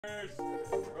It's gonna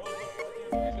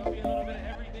be a little bit of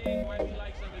everything. Might be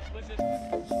like some explicit.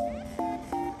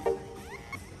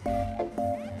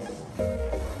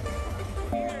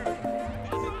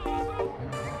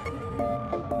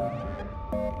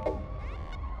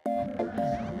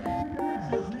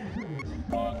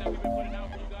 Vlogs that we've been putting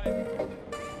out for you guys.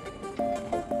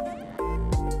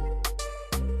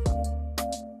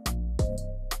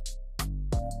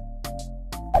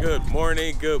 Good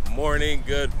morning, good morning,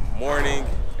 good morning,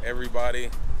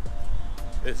 everybody.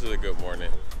 This is a good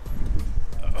morning.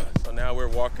 So now we're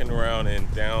walking around in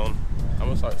I'm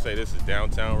gonna say this is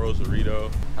downtown Rosarito.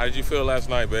 How did you feel last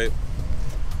night, babe?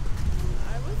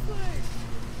 I was like,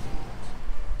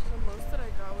 the most that I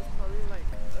got was probably like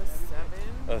a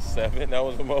 7. A 7? That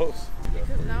was the most?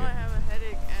 Because now I have a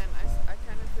headache and I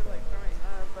kind of feel like throwing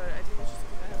up, but I think it's just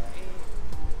because I haven't ate.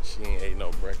 She ain't ate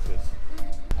no breakfast.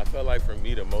 I felt like for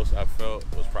me the most I felt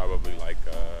was probably like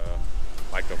a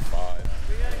 5.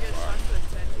 We gotta get Sean to a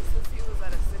 10. He says he was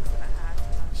at a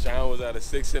 6.5. Sean was at a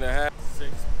 6.5.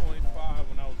 6.5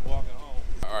 when I was walking home.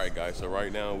 All right, guys. So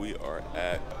right now we are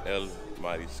at El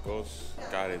Mariscos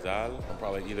CRAZYYYY. I'm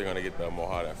probably either gonna get the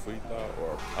mojada frita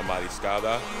or a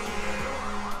mariscada.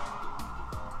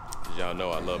 As y'all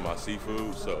know, I love my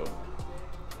seafood, so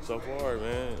far,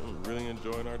 man, I'm really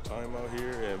enjoying our time out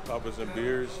here and popping some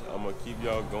beers. I'm gonna keep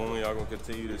y'all going. Y'all gonna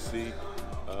continue to see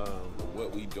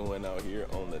what we doing out here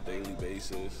on a daily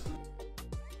basis.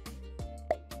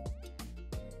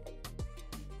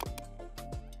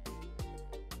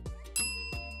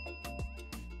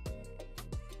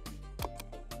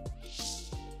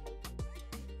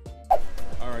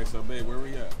 All right, so babe, where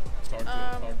we at? Talk to me.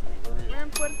 Where we at? We're in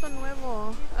Puerto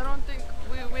Nuevo. I don't think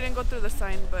we didn't go through the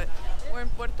sign, but we're in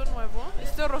Puerto Nuevo.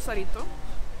 It's still Rosarito.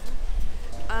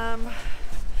 I'm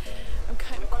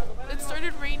kind of cold. It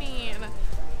started raining,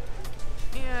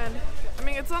 and I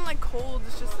mean it's not like cold.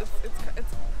 It's just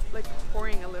it's like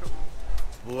pouring a little.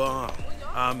 Well,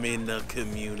 I'm in the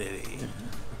community.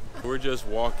 We're just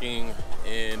walking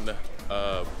in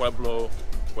Puerto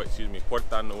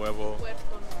Nuevo.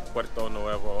 Puerto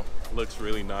Nuevo. Looks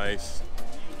really nice.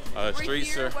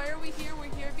 Streets are. Why are we here?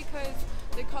 We're here because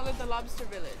they call it the lobster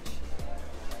village.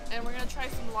 And we're gonna try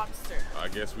some lobster. I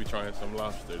guess we trying some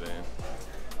lobster then.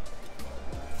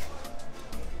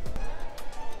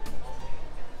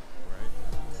 Right?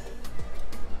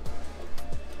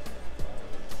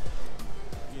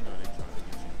 You know they trying to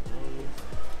get you through.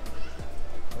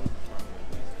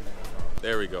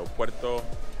 There we go, Puerto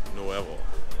Nuevo.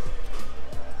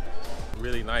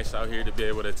 Really nice out here to be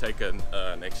able to take an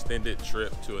extended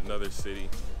trip to another city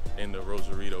in the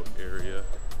Rosarito area.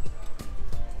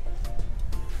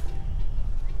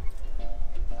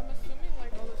 I'm assuming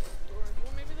like all the stores.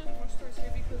 Well, maybe there's more stores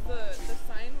here because the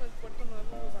sign with Puerto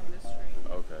Nuevo was on this train.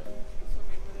 Okay. So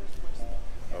maybe there's more stuff.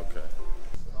 Okay.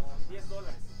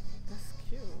 That's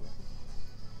cute.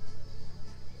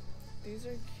 These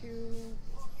are cute.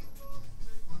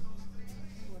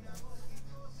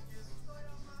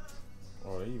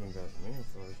 Oh, they even got some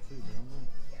infos too, damn.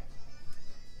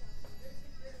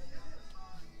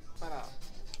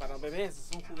 Para bebés,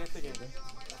 es un juguete que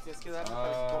tienes que darle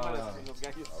para que coman los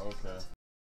gallos. Okay.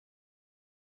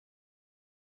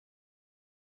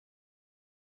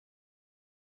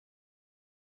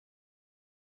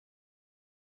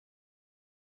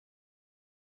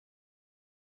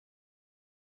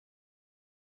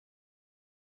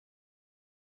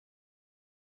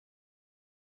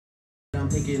 I'm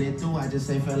thinking it too, I just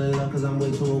say fell in love cause I'm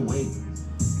way too awake.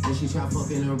 And she try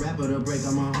fucking a rapper to break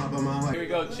on my heart, Here we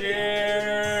go,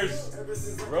 cheers!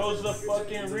 Rosa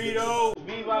fucking Rito,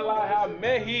 Viva la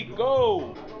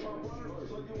México!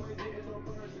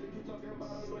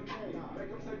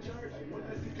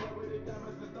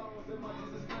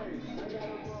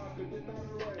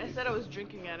 I said I was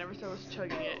drinking it. I never said I was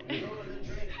chugging it.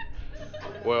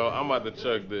 Well, I'm about to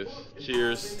chug this.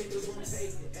 Cheers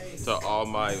to all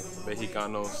my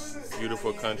Mexicanos,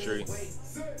 beautiful country.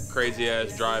 Crazy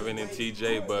ass driving in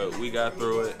TJ, but we got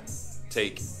through it.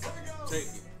 Take. Hey.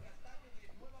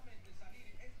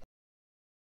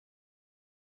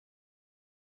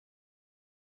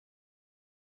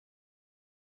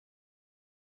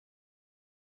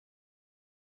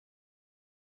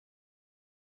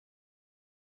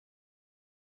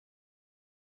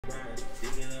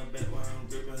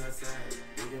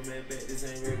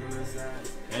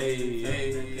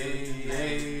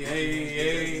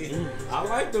 I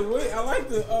like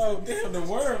the damn, the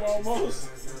worm almost.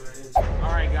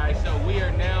 Alright guys, so we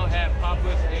are now at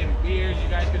Papas and Beers. You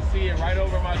guys can see it right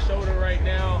over my shoulder right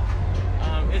now.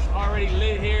 It's already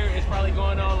lit here. It's probably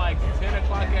going on like 10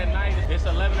 o'clock at night. It's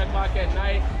 11 o'clock at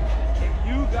night.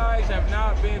 you guys have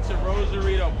not been to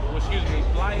Rosarito, excuse me,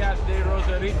 Playas de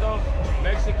Rosarito,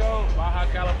 Mexico, Baja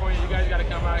California, you guys gotta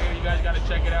come out here. You guys gotta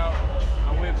check it out.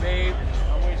 I'm with Babe,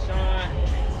 I'm with Sean.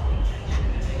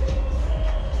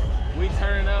 We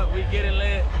turning up, we getting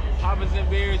lit, poppers and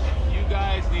beers. You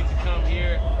guys need to come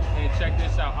here and check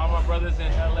this out. All my brothers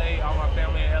in LA, all my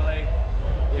family in LA.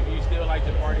 If you still like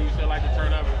to party, you still like to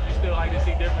turn up, if you still like to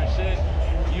see different shit,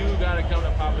 you gotta come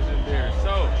to Poppers and Beers.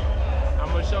 So, I'm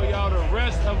gonna show y'all the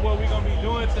rest of what we're gonna be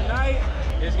doing tonight.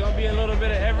 It's gonna be a little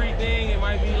bit of everything. It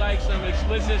might be like some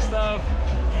explicit stuff.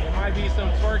 It might be some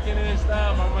twerking and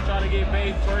stuff. I'm gonna try to get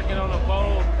Babe twerking on a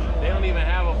pole. They don't even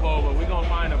have a pole, but we're gonna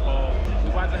find a pole.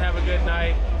 We're about to have a good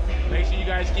night. Make sure you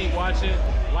guys keep watching.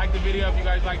 Like the video if you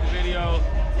guys like the video.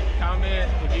 Comment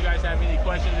if you guys have any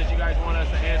questions that you guys want us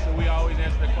to answer. We always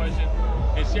answer the question.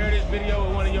 And share this video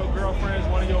with one of your girlfriends,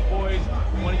 one of your boys,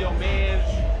 one of your mans,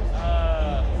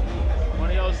 one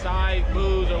of your side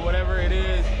boos or whatever it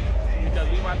is, because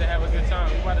we about to have a good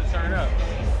time. We about to turn up.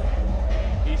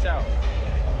 Peace out.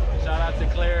 Shout out to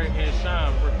Claire and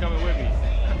Sean for coming with me.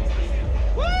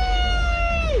 Woo!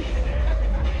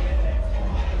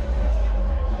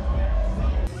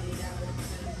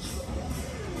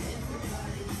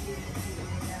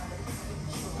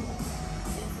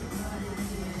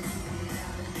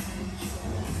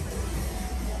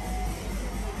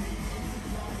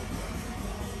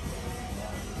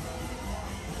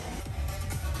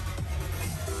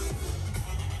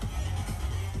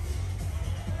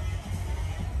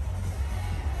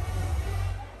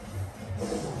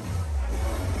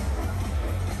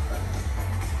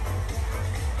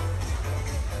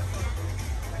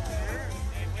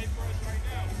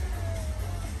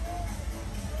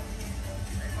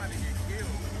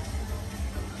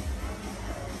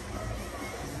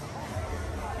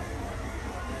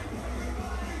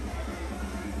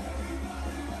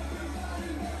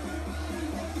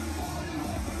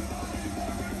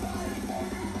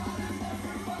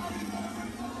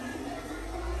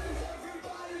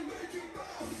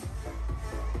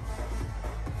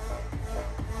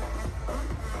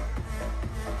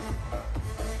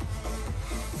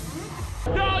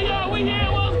 Yo, we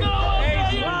here, what's going?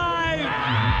 It's live!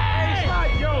 Hey!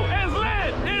 It's yo, it's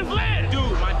lit! It's lit!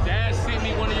 Dude, my dad sent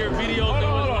me one of your videos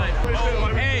and was like,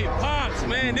 oh, hey, Pops,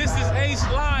 man, this is Ace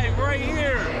Live right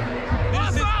here. This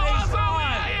is Ace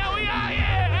Live. We out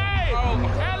here, hey!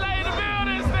 LA in the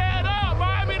building, stand up!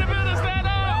 Miami in the building, stand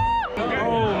up!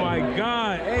 Oh my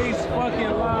God, Ace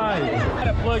fucking Live. You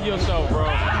gotta plug yourself, bro.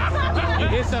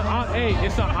 It's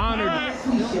an honor.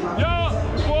 Yo,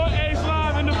 boy, Ace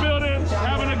Live in the building,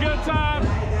 having a good time.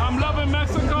 I'm loving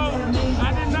Mexico.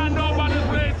 I did not know about this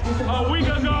place a week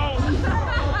ago.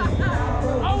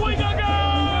 A week ago!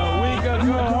 A week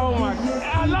ago, oh my God.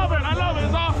 I love it,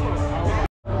 it's awesome.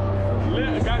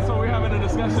 Guys, so we're having a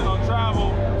discussion on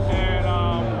travel and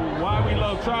why we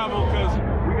love travel, because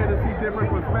we get to see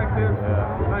different perspectives.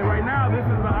 Like right now, this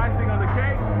is the icing on the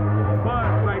cake,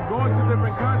 but like going to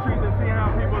different countries and seeing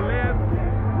how people live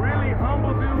really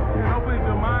humbles you and opens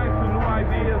your mind to new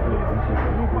ideas,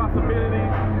 new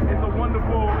possibilities. It's a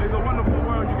wonderful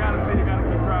world. You gotta see, you gotta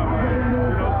keep traveling.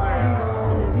 You know what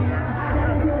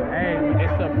I'm saying? Hey,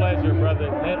 it's a pleasure, brother.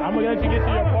 I'm gonna let you get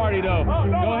to your party though.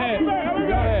 Go ahead.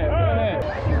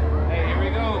 Hey, here we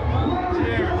go.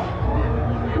 Cheers.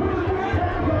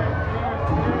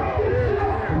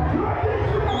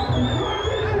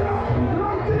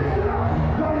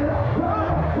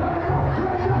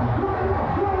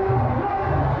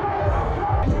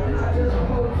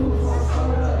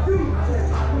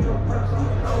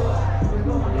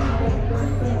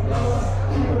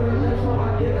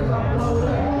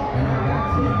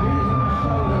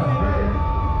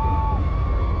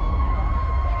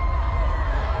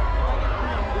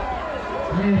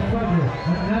 Man, fuck it.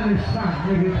 Another shot,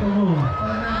 nigga. Come on.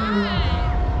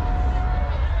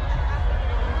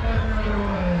 Another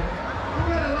one.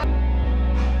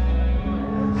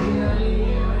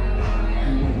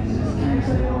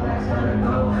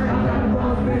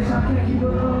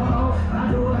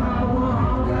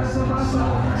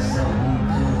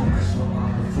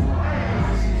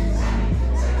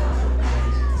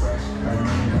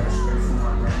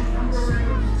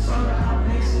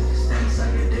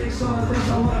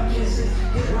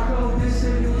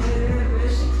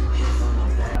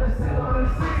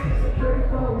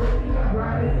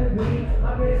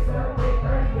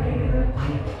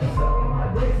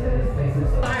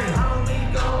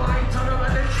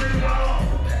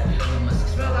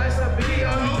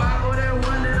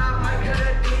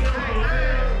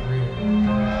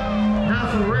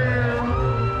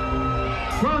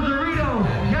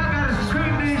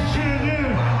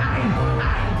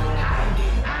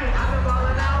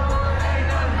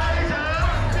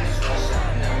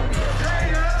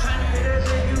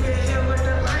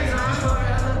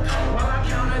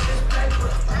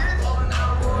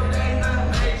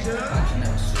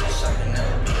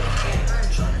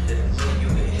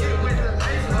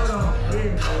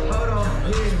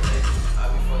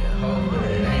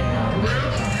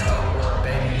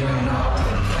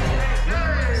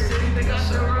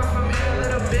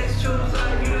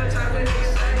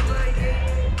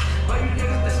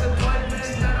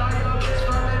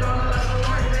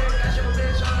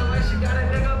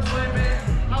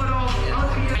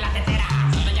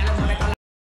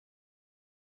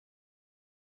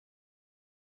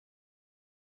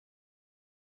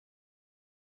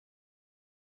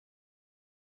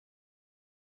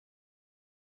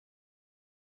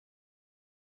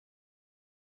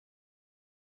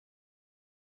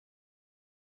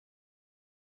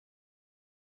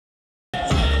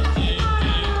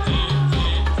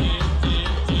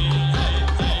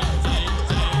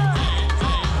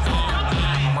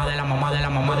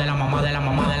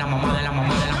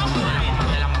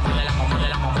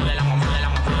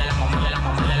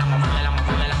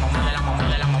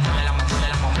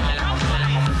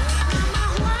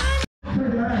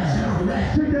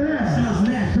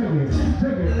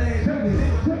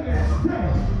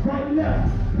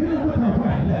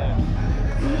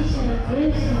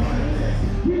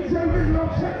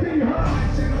 check till you hurt.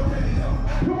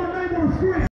 Put my name on the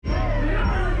screen.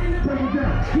 Break it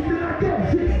down. Hit the I go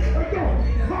shit. Let go.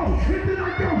 Oh, hit the I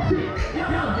go shit.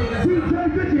 DJ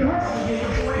Vicky, huh?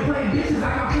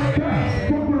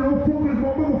 Fuck with those fuckers, my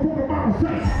motherfucker mama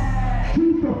say.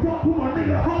 Choose to fuck with my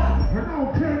nigga hard, and I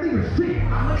don't care nigga shit. And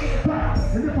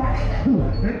if I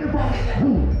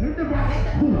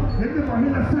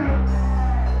hear that sound,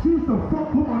 choose to fuck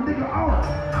with my nigga out.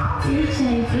 DJ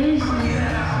Vision.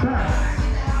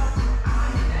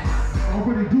 I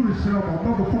already do this shit on my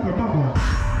motherfucker mama.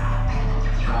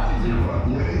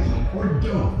 Or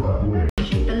don't fuck with.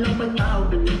 En los pecados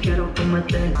que te quiero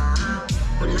cometer.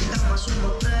 Por la cama es un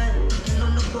motel, que no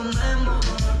nos comemos.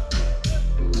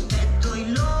 Estoy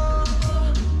loco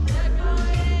de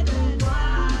coger un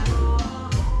guapo.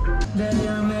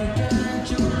 Déjame que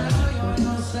chulo, yo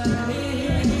no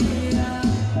sabía.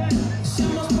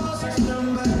 Hicimos cosas que en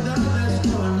verdad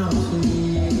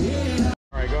desconocía.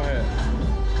 All right, go ahead.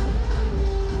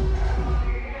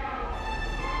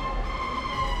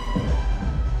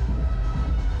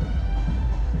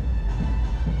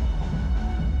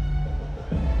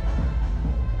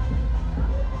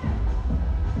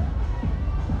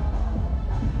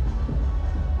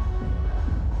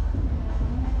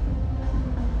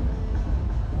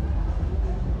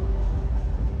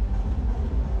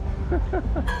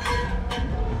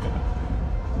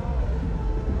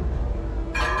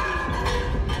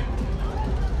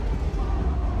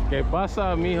 ¿Qué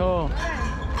pasa, mijo?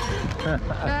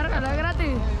 Cárgala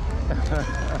gratis.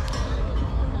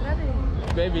 Gratis.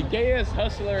 Baby, ¿qué es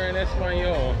hustler en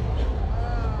español?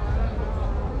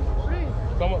 Free.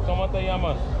 ¿Cómo te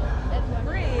llamas? It's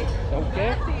free.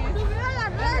 ¿Qué? Subir a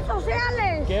las redes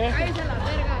sociales. ¿Qué? Cállese la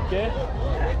verga. ¿Qué?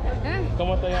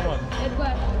 ¿Cómo te llamas?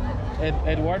 Edward.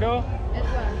 Eduardo?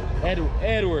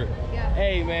 Edward. Yeah.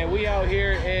 Hey man, we out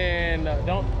here in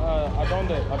 ¿Dónde?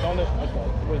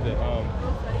 What is it?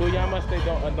 ¿Tú llamaste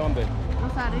dónde?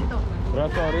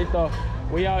 Rosarito.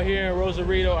 We out here in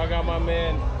Rosarito. I got my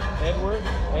man Edward.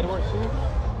 Edward, see?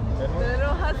 The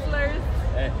little hustlers.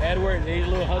 Edward, these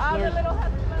little All the hustlers. little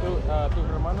hustlers. ¿Tu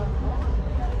hermana?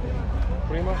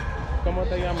 Prima, ¿cómo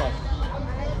te llamas?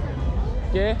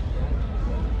 ¿Qué?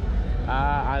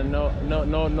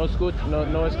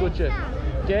 No escuché.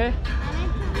 ¿Qué?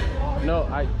 No,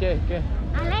 ¿qué?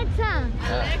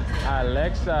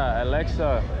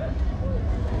 Alexa.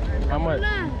 How much?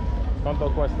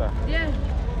 ¿Cuánto cuesta? 10.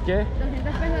 ¿Qué?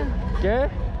 200 pesos. ¿Qué?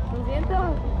 200.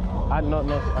 No,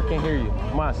 I can't hear you.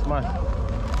 Más.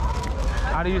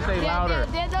 How do you say louder?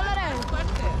 $10.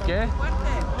 ¿Qué?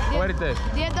 Fuerte.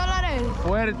 $10.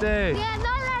 Fuerte. $10.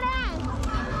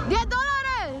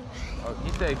 Oh,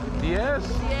 you say 10?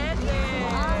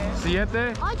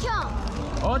 7. 8.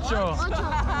 8.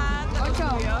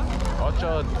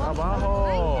 8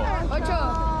 abajo. 8.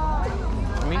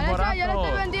 Muy Alexa, barato. yo le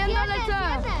estoy vendiendo, Alexa.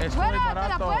 Es Fuera, muy te la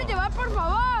barato. puedes llevar, por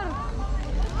favor.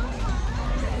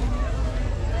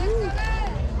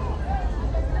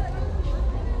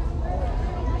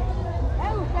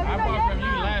 I bought from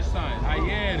you last time.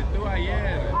 Ayer.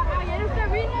 Ayer usted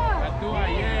vino. Tú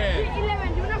ayer. Y le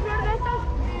vendí una flor de estas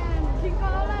en $5.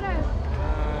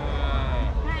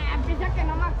 Piensa que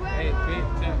no me acuerdo. Hey,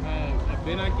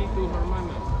 ven aquí tus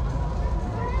hermanas.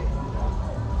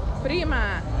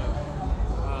 Prima.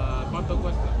 ¿Cuánto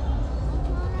cuesta?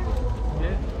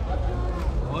 ¿10?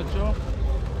 8.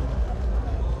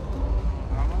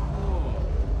 Abajo.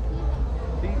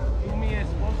 Tú mi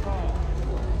esposa.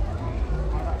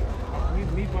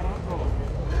 Mi barato.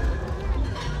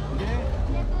 10.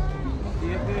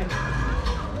 7.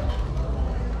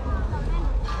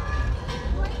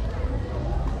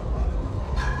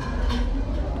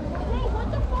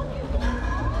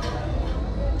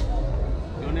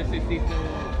 Yo necesito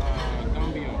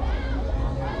cambio.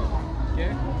 ¿Qué?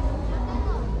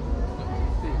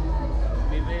 Sí.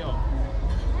 Video.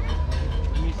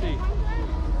 Let me see.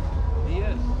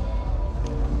 10.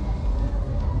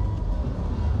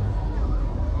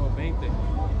 Oh, 20.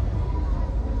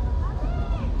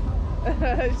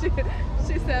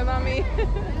 she said, mami.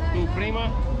 Tu prima.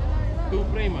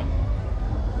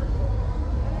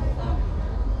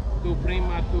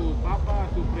 Tu papá,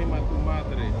 tu prima, tu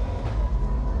madre.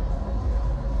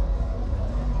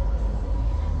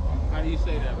 How do you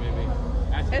say that, baby?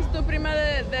 ¿Es tu prima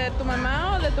de tu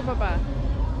mamá o de tu papá?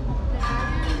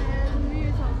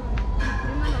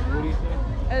 What do you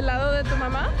say? ¿El lado de tu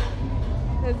mamá?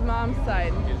 His mom's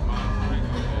side. His mom's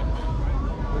side.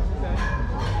 What's he say?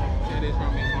 That is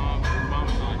from his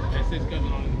mom's side. That's his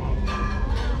cousin on his mom's side.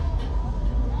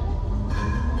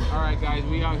 Alright guys,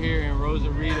 we out here in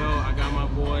Rosarito. I got my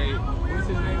boy, what's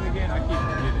his name again? I keep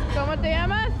forgetting. ¿Cómo te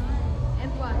llamas?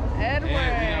 And we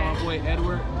got my boy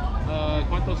Edward.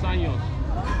 ¿Cuántos años?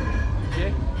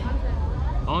 ¿Qué?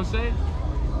 11?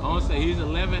 11. He's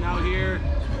 11 out here.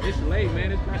 It's late,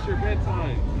 man. It's past your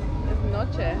bedtime. Es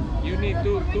noche. You need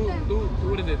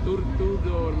what is it? Tú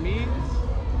dormís?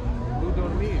 Tú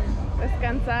dormís.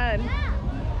 Descansar.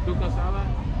 ¿Tú cansada?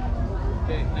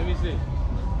 Okay, let me see.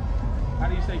 How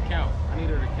do you say count? I need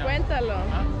her to count. Cuéntalo.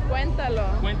 Huh? Cuéntalo.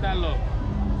 Cuéntalo.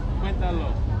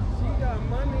 Cuéntalo. She got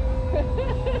money.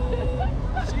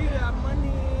 She got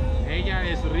money. Ella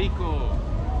es rico.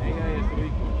 Ella es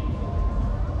rico.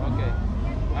 Okay.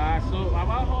 So,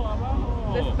 abajo.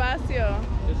 Despacio.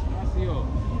 Despacio.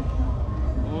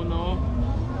 1,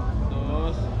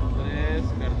 2, 3,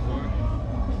 14.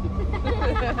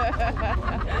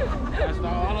 Let's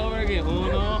start all over again.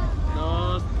 1,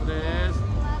 2, 3,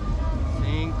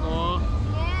 5,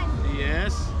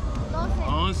 10,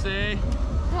 11,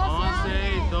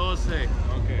 12.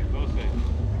 Okay, 12.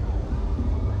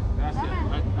 Gracias.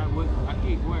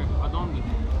 Aquí, where? ¿A dónde?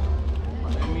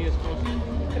 Para mí es cosas.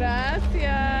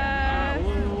 Gracias.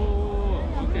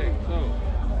 Okay, so.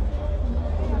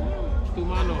 Tu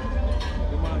mano.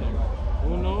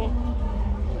 1,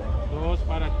 2,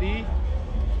 para ti.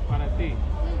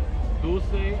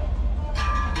 12,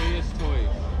 ¿qué es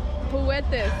toys?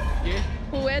 Juguetes. ¿Qué?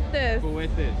 Juguetes.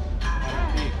 Juguetes.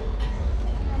 Para ti.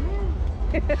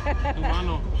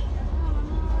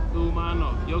 Tu mano.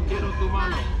 Yo quiero tu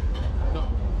mano. No.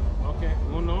 Ok,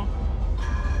 1, 2.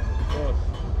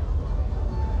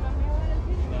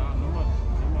 No más.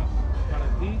 Para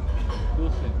ti,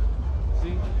 12.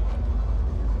 ¿Sí?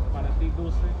 Para ti,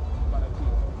 12. Para ti.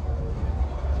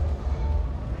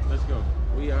 Let's go.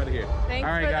 We out of here. Thanks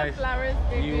all right, for guys. the flowers,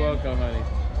 baby. You're welcome, honey.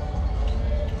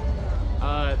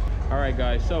 All right,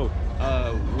 guys. So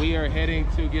we are heading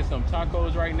to get some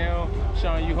tacos right now.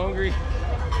 Sean, you hungry?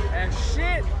 And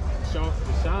shit.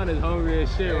 Sean is hungry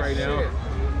as shit right now.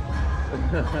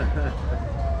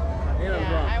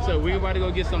 Yeah, So we're about to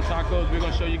go get some tacos. We're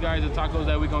gonna show you guys the tacos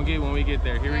that we're gonna get when we get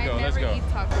there. Here we go. Let's go.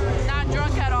 Not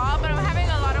drunk at all, but I'm having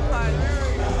a lot of fun.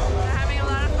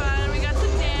 We got to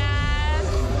dance.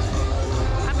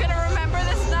 I'm gonna remember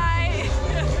this night.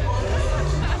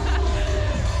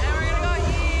 And we're gonna go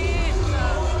eat. So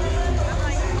I'm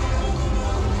like,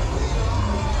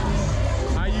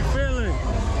 how you feeling?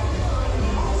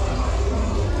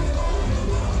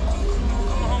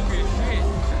 I'm hungry as shit.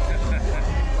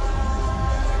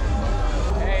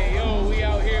 Hey, yo, we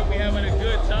out here. We having a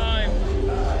good time.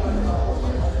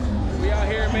 We out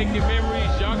here making memories.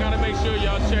 Y'all gotta make sure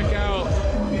y'all check out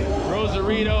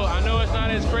Rosarito. I know it's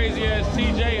not as crazy as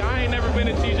TJ. I ain't never been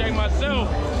to TJ myself,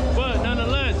 but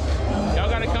nonetheless, y'all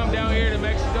gotta come down here to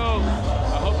Mexico.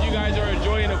 I hope you guys are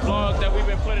enjoying the vlogs that we've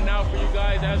been putting out for you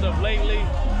guys as of lately.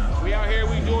 We out here,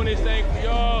 we doing this thing for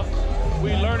y'all.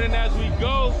 We learning as we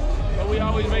go, but we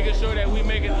always making sure that we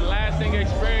making lasting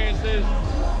experiences.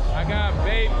 I got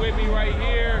Babe with me right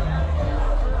here.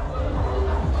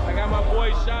 I got my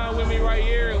boy Sean with me right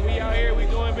here, and we out here, we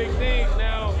doing big things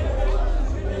now.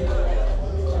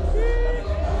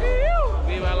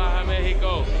 Viva la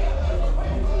Mexico.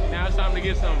 Now it's time to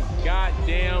get some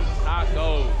goddamn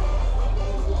tacos.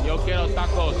 Yo quiero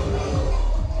tacos.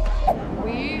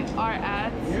 we are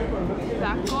at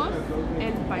Tacos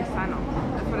El Paisano.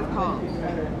 That's what it's called.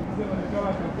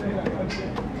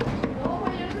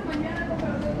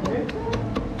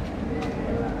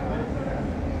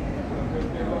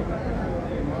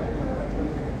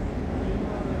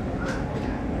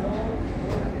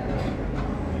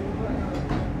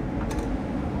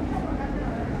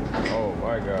 Oh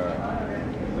my God.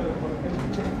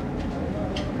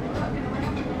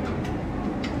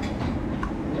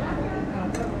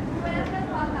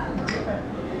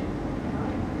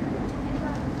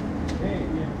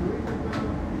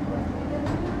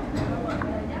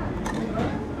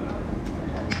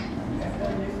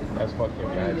 That's fucking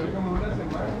magic.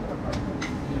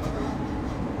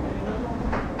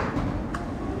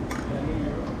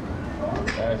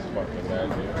 That's fucking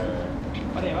magic,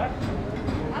 man.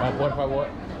 Por favor.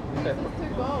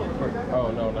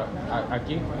 Oh, no, no.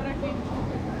 Aquí?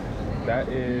 That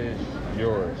is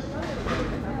yours.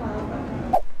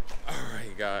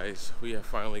 Alright, guys. We have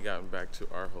finally gotten back to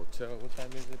our hotel. What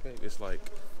time is it, babe? It's like...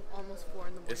 Almost 4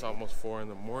 in the morning. It's almost 4 in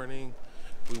the morning.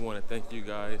 We want to thank you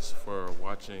guys for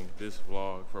watching this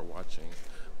vlog, for watching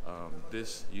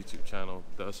this YouTube channel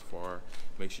thus far.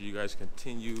 Make sure you guys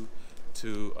continue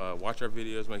to watch our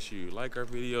videos. Make sure you like our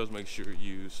videos. Make sure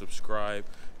you subscribe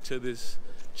to this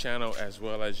channel, as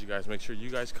well as you guys make sure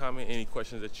you guys comment any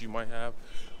questions that you might have.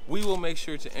 We will make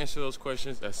sure to answer those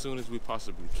questions as soon as we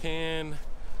possibly can.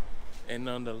 And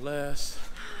nonetheless,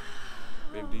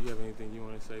 Babe, do you have anything you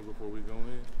want to say before we go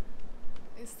in?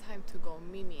 It's time to go,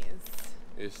 Mimi's.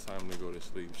 It's time to go to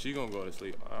sleep. She gonna go to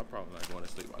sleep. I'm probably not going to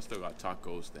sleep. I still got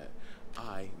tacos that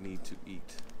I need to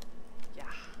eat. Yeah.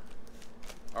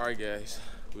 All right, guys.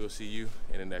 We'll see you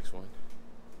in the next one.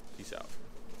 Peace out.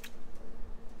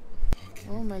 Okay.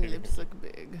 Oh, my lips look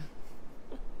big.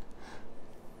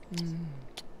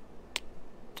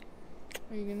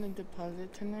 Are you gonna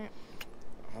deposit tonight?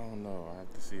 I don't know. I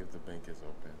have to see if the bank is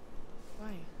open.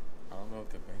 Why? I don't know if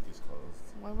the bank is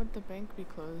closed. Why would the bank be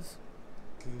closed?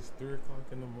 Because it's 3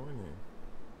 o'clock in the morning.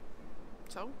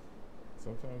 So?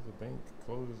 Sometimes the bank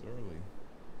closes early.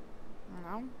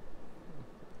 No.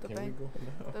 The Can bank, we go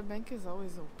now? The bank is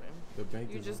always open. The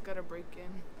bank You is just gotta break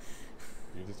in.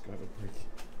 You just gotta break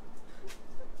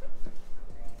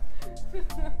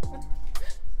it.